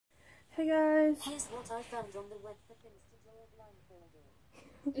guys. Here's what I found on the web for things to draw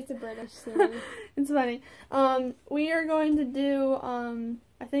blindfolded. It's a British series. It's funny. We are going to do,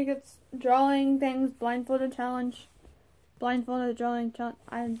 I think it's drawing things, blindfolded challenge. Blindfolded drawing challenge.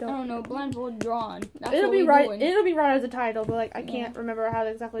 I don't know. Blindfolded drawn. That's It'll what be we're right. doing. It'll be right as a title, but like I can't remember how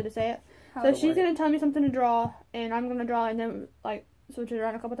exactly to say it. How So to she's word gonna it. tell me something to draw, and I'm gonna draw, and then like switch it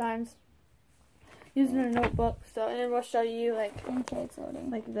around a couple times using a notebook. So and then we'll show you like Okay, it's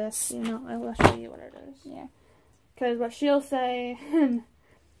loading. like this. You know, I will show you what it is. Yeah. Because what she'll say,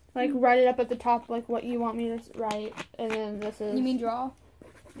 like write it up at the top, like what you want me to write, and then this is. You mean draw?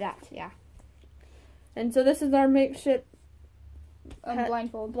 that? Yeah. And so this is our makeshift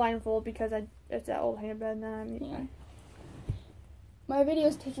Blindfold. because it's that old handbed now. Yeah. My video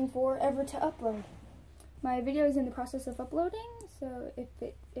is taking forever to upload. My video is in the process of uploading, so if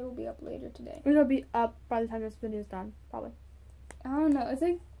it will be up later today. It'll be up by the time this video is done, probably. I don't know. It's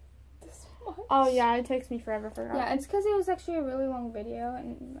like this much. Oh yeah, it takes me forever for that. Yeah, it's because it was actually a really long video,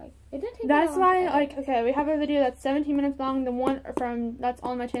 and like it didn't take. That's that long why, to like, edit. okay, we have a video that's 17 minutes long. The one from that's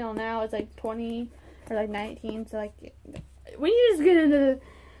on my channel now is like 20 or like 19. So like, we need to just get into the.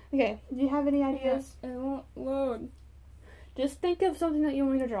 Okay, do you have any ideas? It won't load. Just think of something that you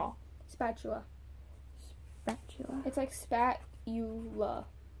want me to draw. Spatula. Spatula. It's like spatula.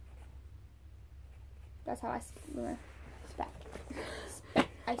 That's how I remember. Spat.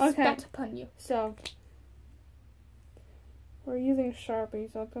 I Okay. spat upon you. So we're using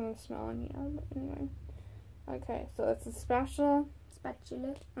Sharpie, so it's gonna smell in here. But anyway, okay, so it's a spatula.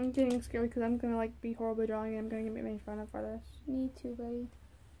 Spatula. I'm getting scared because I'm gonna like be horribly drawing, and I'm gonna get made fun of for this. Me too, buddy.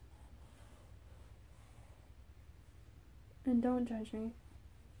 And don't judge me.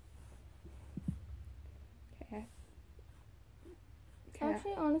 Okay. Okay.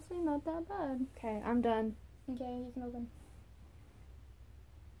 Actually, honestly, not that bad. Okay, I'm done. Okay, you can open.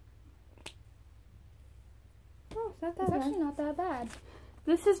 Oh, it's not that It's bad. actually not that bad.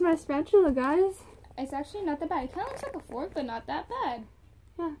 This is my spatula, guys. It's actually not that bad. It kind of looks like a fork, but not that bad.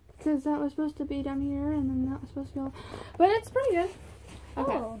 Yeah, because that was supposed to be down here, and then that was supposed to be all... But it's pretty good.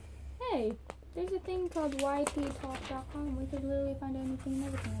 Okay. Oh, hey, there's a thing called yptalk.com. We could literally find anything and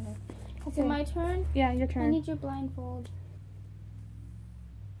everything on there. Is it my turn? Yeah, your I turn. need your blindfold.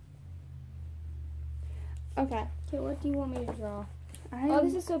 Okay. Okay, what do you want me to draw? I Oh,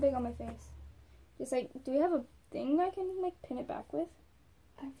 this is so big on my face. Just like, do we have a thing I can like pin it back with?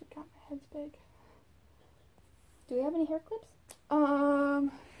 I forgot my head's big. Do we have any hair clips?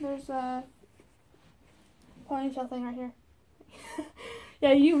 There's a ponytail thing right here.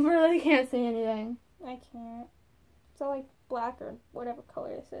 Yeah, you really can't see anything. I can't. It's all like black or whatever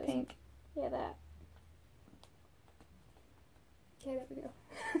color this is. Pink. Yeah, that. Okay, there we go.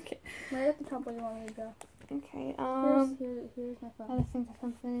 Okay. Right at the top where you want me to go. Okay, Here's my I phone. just think of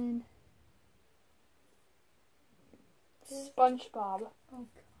something. SpongeBob. Oh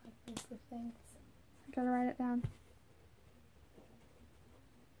god, here's the things. I gotta write it down.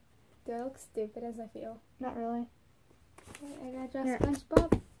 Do I look stupid as I feel? Not really. I gotta draw Here.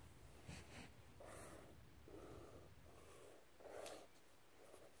 SpongeBob.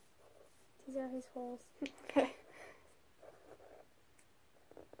 These are his holes. Okay.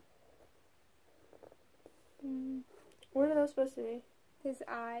 What are those supposed to be? His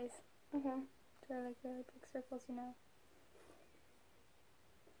eyes. Okay. They're like really big circles, you know.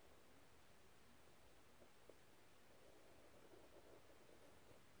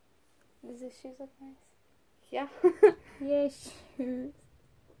 Does his shoes look nice? Yeah. Yay, shoes.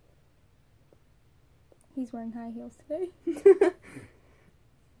 He's wearing high heels today.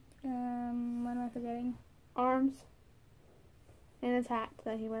 What am I forgetting? Arms. And his hat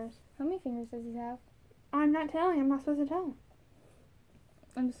that he wears. How many fingers does he have? I'm not telling. I'm not supposed to tell.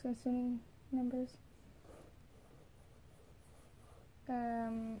 I'm just assuming numbers.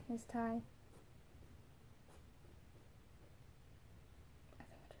 His tie. I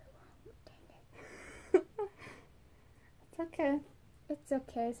think I did it wrong. Dang it. It's okay. It's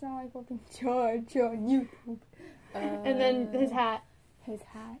okay. It's not like we're being charged on YouTube. And then his hat. His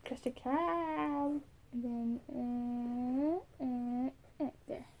hat. Krusty Krab. And then,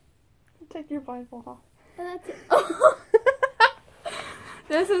 there. Take your blindfold off. And that's it.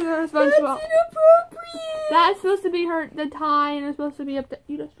 This is her That's SpongeBob. inappropriate! That's supposed to be the tie, and it's supposed to be up there.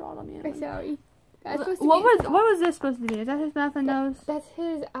 You just draw them in. I'm sorry. That's supposed to What be was this supposed to be? Is that his mouth and nose? That's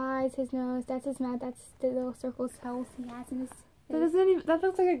his eyes, his nose, that's his mouth, that's the little circles holes he has in his That doesn't even. That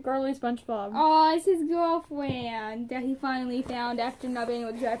looks like a girly SpongeBob. Oh, it's his girlfriend that he finally found after not being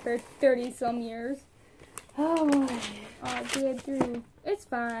with her for 30 some years. Oh boy. Oh, good through. It's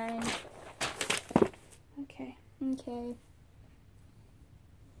fine. Okay. Okay.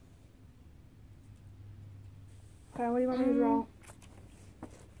 Okay, what do you want me to draw?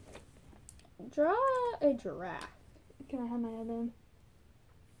 Draw a giraffe. Can I have my head in?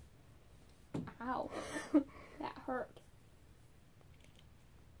 Ow. That hurt.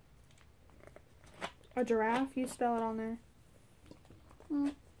 A giraffe? You spell it on there.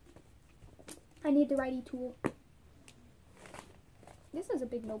 I need the righty tool. This is a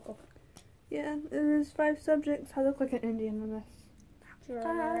big notebook. Yeah, it is 5 subjects. I look like an Indian in this. Giraffe?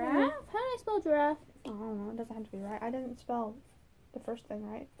 How do I spell giraffe? I don't know. It doesn't have to be right. I didn't spell the first thing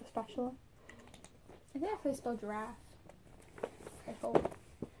right. The spatula. I think I spell giraffe. I hope.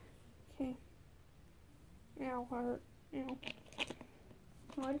 Okay. Ow, heart. Ow.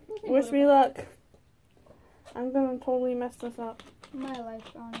 Why do people say Wish me motorbike? luck. I'm gonna totally mess this up. My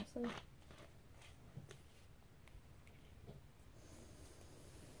life, honestly.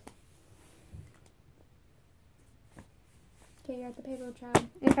 Okay, you're at the paper, child.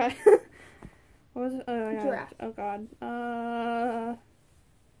 Okay. What was it? Oh, yeah. Giraffe. Oh, God.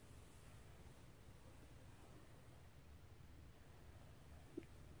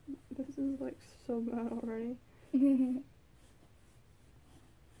 This is, like, so bad already.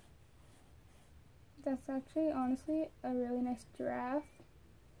 That's actually, honestly, a really nice giraffe.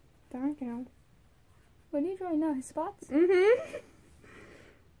 Thank you. What are you drawing now? His spots? Mm-hmm.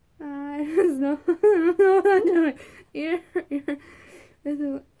 I just know what I'm doing. This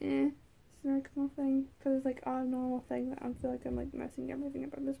is circle thing, because it's like a normal thing that I feel like I'm like messing everything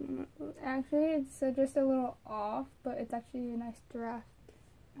up at this moment. But Actually, it's just a little off, but it's actually a nice giraffe.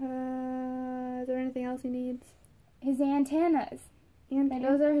 is there anything else he needs? His antennas. And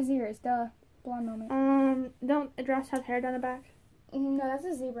those are his ears. Duh. Blonde moment. Don't a giraffe have hair down the back? No, that's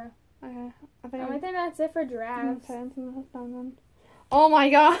a zebra. Okay. I think that's it for giraffes. Okay, I'm seeing that's done then. Oh my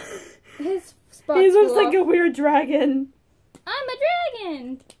god! His spots. He looks like a weird dragon. I'm a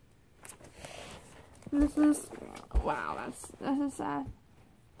dragon. This is wow. This is sad.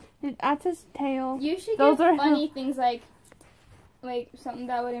 That's his tail. You should Those get are funny things like something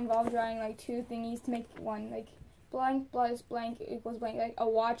that would involve drawing like 2 thingies to make one. Like blank plus blank equals blank. Like a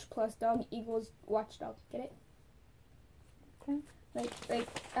watch plus dog equals watchdog. Get it? Okay. Like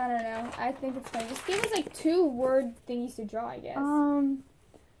I don't know. I think it's funny. Just give us like 2 word thingies to draw. I guess.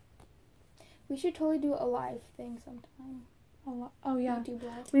 We should totally do a live thing sometime. Oh yeah. YouTube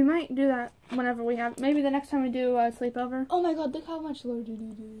live. We might do that whenever we have. Maybe the next time we do a sleepover. Oh my god! Look how much larger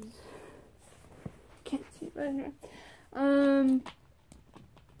it is. Can't see, but anyway.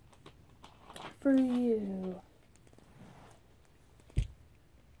 For you.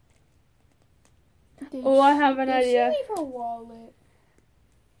 I have an idea. Did she leave her wallet?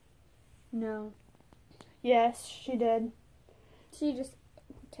 No. Yes, she did. She just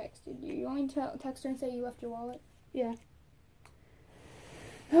texted you. You want me to text her and say you left your wallet? Yeah.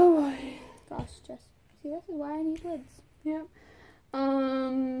 Oh boy. Gosh, Jess. See, this is why I need lids. Yep.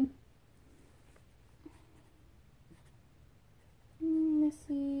 Let's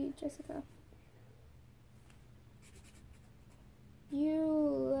see, Jessica.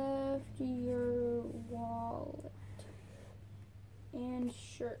 You left your wallet and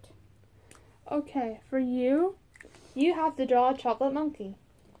shirt. Okay, for you, you have to draw a chocolate monkey.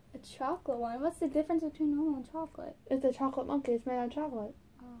 A chocolate one? What's the difference between normal and chocolate? It's a chocolate monkey. It's made out of chocolate.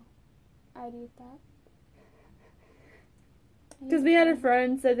 Oh, I'd eat that. Because we had a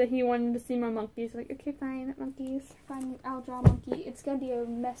friend said that he wanted to see more monkeys. Like, okay, fine, monkeys. Fine, I'll draw a monkey. It's gonna be a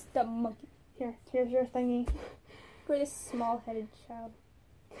messed up monkey. Here's your thingy. For this small-headed child.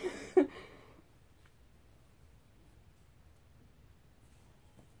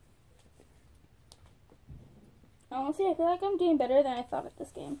 Honestly, I feel like I'm doing better than I thought at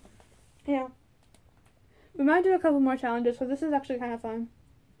this game. Yeah. We might do a couple more challenges, because this is actually kind of fun.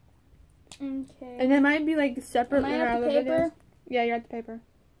 Okay. And it might be, like, separate Am I in our at the other paper? videos. Yeah, you're at the paper.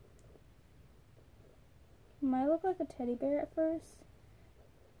 Might look like a teddy bear at first.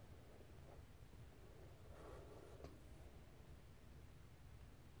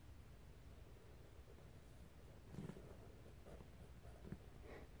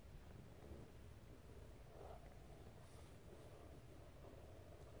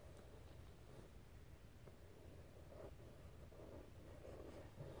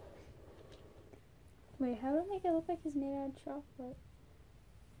 Wait, how do I make it look like he's made out of chocolate?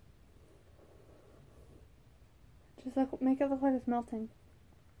 Just like, make it look like it's melting.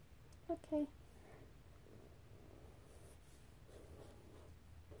 Okay.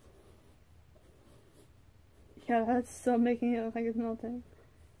 Yeah, that's still making it look like it's melting.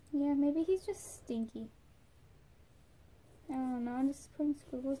 Yeah, maybe he's just stinky. I don't know, I'm just putting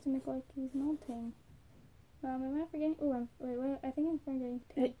squiggles to make it like he's melting. Am I forgetting? Oh, wait, I think I'm forgetting.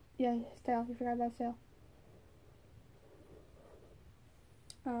 Yeah, his tail. You forgot about his tail.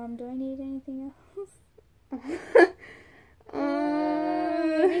 Do I need anything else? Uh,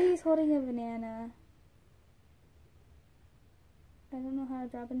 Maybe he's holding a banana. I don't know how to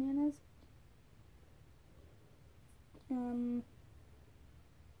draw bananas.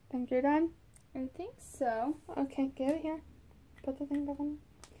 Think you're done? I think so. Okay, get it here. Put the thing back on.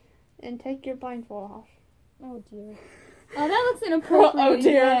 And take your blindfold off. Oh dear. Oh, that looks inappropriate Oh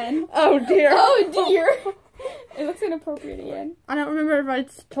dear. again. Oh dear. Oh dear. It looks inappropriate again. I don't remember if I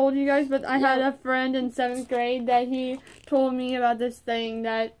told you guys, but I had a friend in 7th grade that he told me about this thing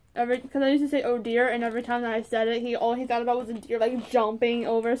that because I used to say oh dear, and every time that I said it, all he thought about was a deer like jumping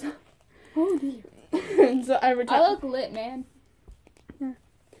over something. Oh dear. And so every time. I look lit, man.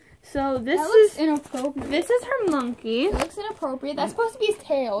 So this That looks is inappropriate. this is her monkey. It looks inappropriate. That's supposed to be his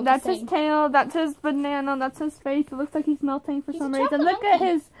tail. That's his tail. That's his banana. That's his face. It looks like he's melting for some reason. Look at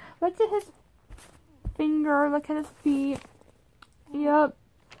his finger. Look at his feet. Yep,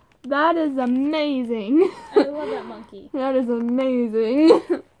 that is amazing. I love that monkey. That is amazing.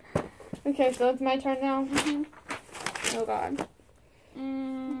 Okay, so it's my turn now. Oh God.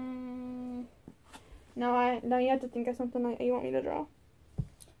 Now you have to think of something like you want me to draw.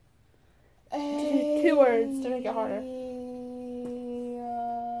 2 words to make it harder.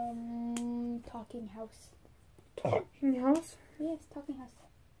 Talking house. Talking house? Yes, talking house.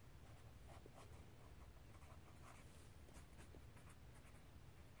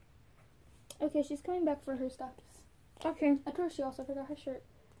 Okay, she's coming back for her stockings. Okay. I told her she also forgot her shirt.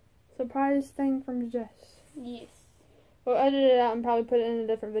 Surprise thing from Jess. Yes. We'll edit it out and probably put it in a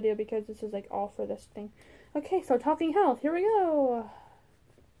different video because this is like all for this thing. Okay, so talking health. Here we go.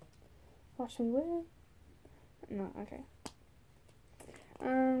 Watch me with. No, okay.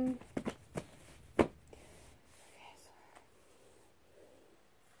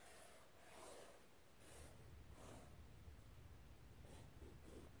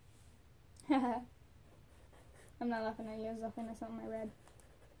 I'm not laughing at you. I was laughing at something I read.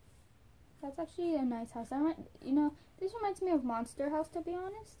 That's actually a nice house. This reminds me of Monster House, to be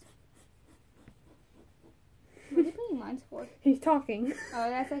honest. What are you putting lines for? He's talking. Oh,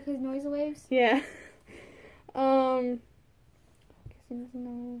 that's like his noise waves? Yeah. It's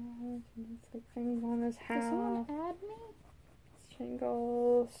like things on his house. Does someone add me?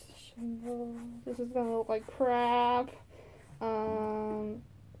 Shingles. This is gonna look like crap.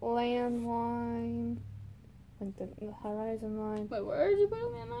 Landline. Like the horizon line. Wait, where did you put a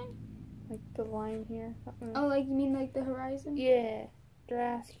landline? Like the line here. Oh, like you mean like the horizon? Yeah.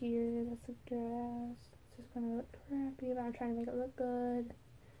 Grass here. That's the grass. It's just gonna look crappy, but I'm trying to make it look good.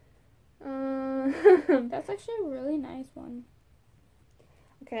 That's actually a really nice one.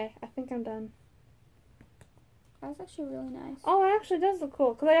 Okay, I think I'm done. That's actually really nice. Oh, it actually does look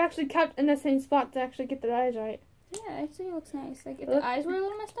cool, because I actually kept in the same spot to actually get the eyes right. Yeah, it actually looks nice. Like, if the eyes were a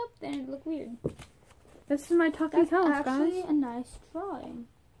little messed up, then it'd look weird. This is my talking house, guys. That's actually a nice drawing.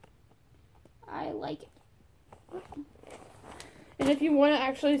 I like it. And if you want to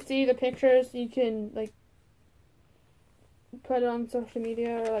actually see the pictures, you can, like, put it on social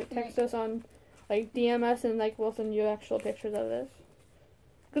media or, like, text us on, like, DM us and, like, we'll send you actual pictures of this.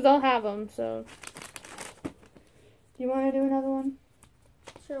 Because I'll have them, so. Do you want to do another one?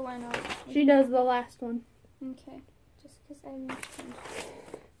 Sure, why not? She does the last one. Okay. Just because I need to change.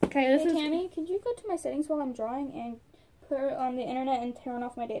 Okay, this is... Tammy, could you go to my settings while I'm drawing and put it on the internet and turn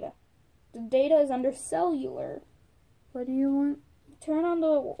off my data? The data is under cellular. What do you want? Turn on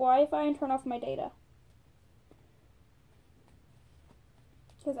the Wi-Fi and turn off my data.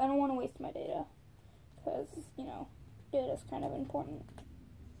 Because I don't want to waste my data. Because, you know, data's kind of important.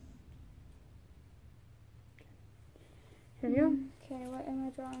 Here you go. Okay, what am I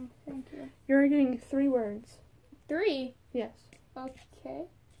drawing? Thank you. You're getting 3 words. 3? Yes. Okay.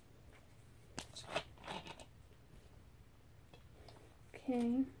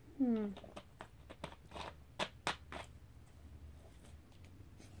 Okay.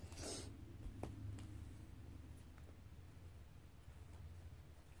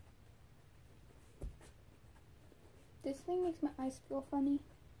 This thing makes my eyes feel funny.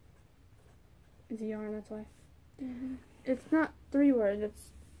 It's a yarn, that's why. Mm-hmm. It's not 3 words,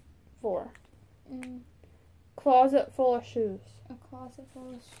 it's 4. Closet full of shoes. A closet full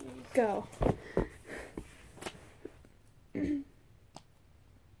of shoes. Go.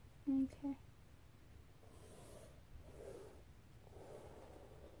 Okay.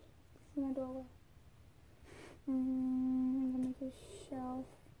 This is my doorway. I'm gonna make a shelf.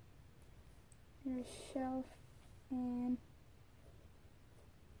 Here's a shelf, and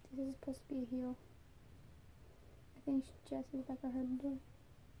this is supposed to be a heel. I think Jess is back at her door.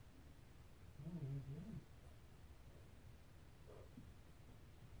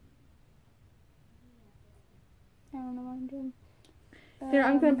 I'm doing. Here,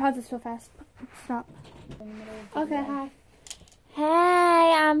 I'm gonna pause this so fast. Stop. Okay, hi.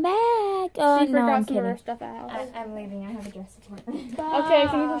 Hey, I'm back. Oh, She no, forgot I'm some of her kidding. stuff at house. I'm leaving. I have a dress appointment. Okay,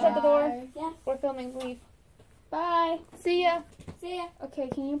 can you shut the door? Yeah. We're filming. Leave. Bye. See ya. See ya. Okay,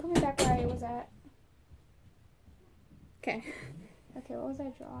 can you put me back where I was at? Okay. Okay, what was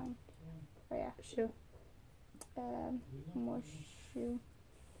I drawing? Oh yeah, Shoe. More shoe.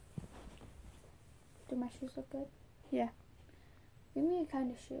 Do my shoes look good? Yeah. Give me a kind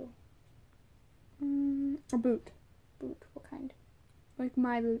of shoe. A boot. Boot. What kind? Like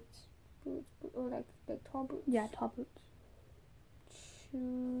my boots. Boots. Or like tall boots. Yeah, tall boots.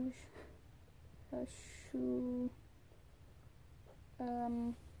 Shoes. A shoe.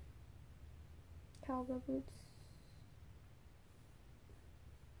 Cowgirl boots.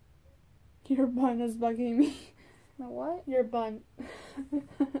 Your bun is bugging me. My what? Your bun.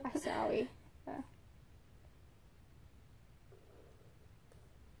 Sorry.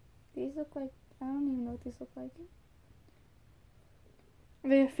 These look like, I don't even know what these look like.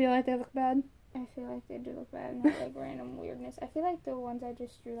 They feel like they look bad. I feel like they do look bad and have like random weirdness. I feel like the ones I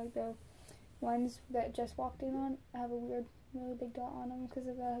just drew, like the ones that just walked in on, have a weird, really big dot on them because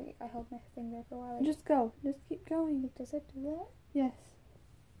of the, I held my thing there for a while. Like, Just go. Just keep going. does it do that? Yes.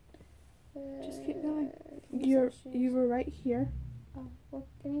 Just keep going. Give me You some shoes. were right here. Oh, well,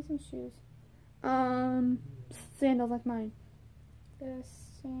 give me some shoes. Sandals like mine. The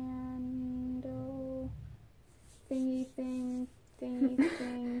sandal thingy thing.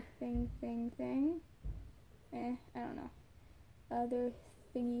 I don't know. Other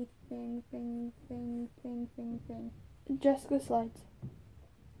thingy thing. Jessica slides.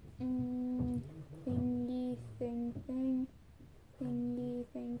 Thingy thing.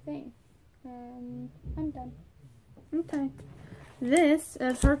 I'm done. Okay. This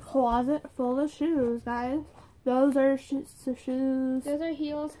is her closet full of shoes, guys. Those are shoes. Those are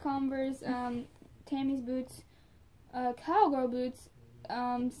heels, Converse, Tammy's boots, cowgirl boots,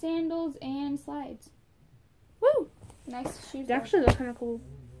 sandals, and slides. Woo! Nice shoes. They actually look kind of cool.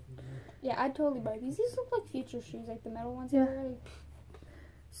 Yeah, I'd totally buy these. These look like future shoes, like the metal ones. Yeah. Really...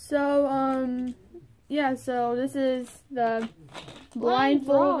 So, yeah, so this is the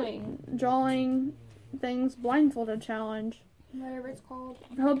drawing things blindfolded challenge. Whatever it's called.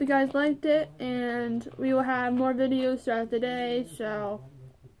 I hope you guys liked it, and we will have more videos throughout the day, so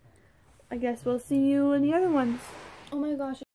I guess we'll see you in the other ones. Oh my gosh.